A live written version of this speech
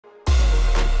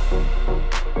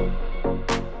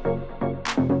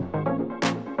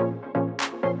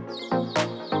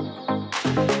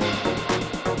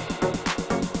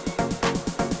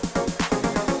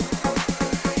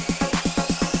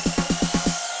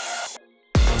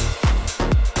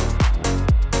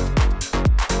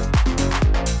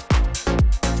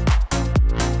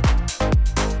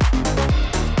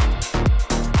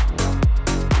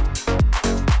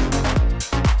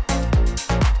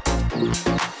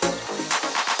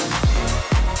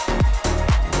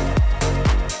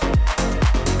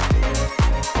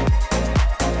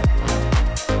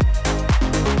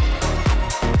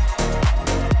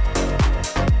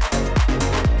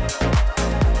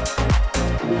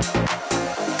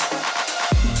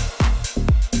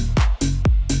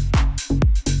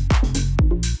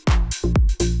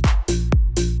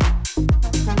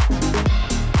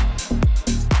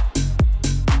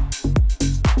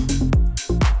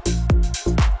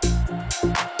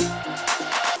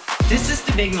This is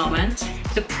the big moment.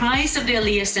 The prize of the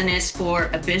Eliason is for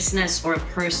a business or a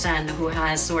person who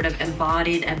has sort of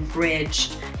embodied and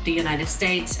bridged the United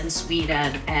States and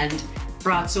Sweden and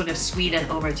brought sort of Sweden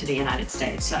over to the United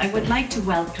States. So I would like to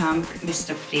welcome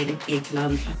Mr. Fredrik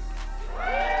Eklund.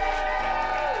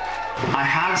 I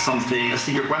have something, a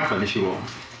secret weapon, if you will,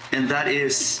 and that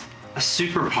is a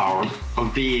superpower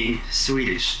of being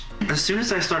Swedish. As soon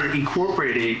as I started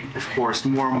incorporating, of course,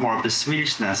 more and more of the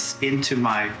Swedishness into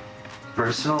my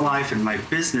personal life and my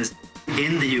business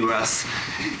in the US,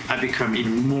 I become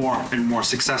even more and more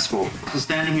successful. So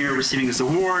standing here receiving this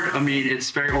award, I mean,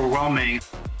 it's very overwhelming,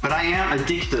 but I am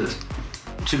addicted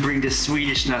to bring this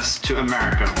Swedishness to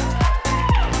America.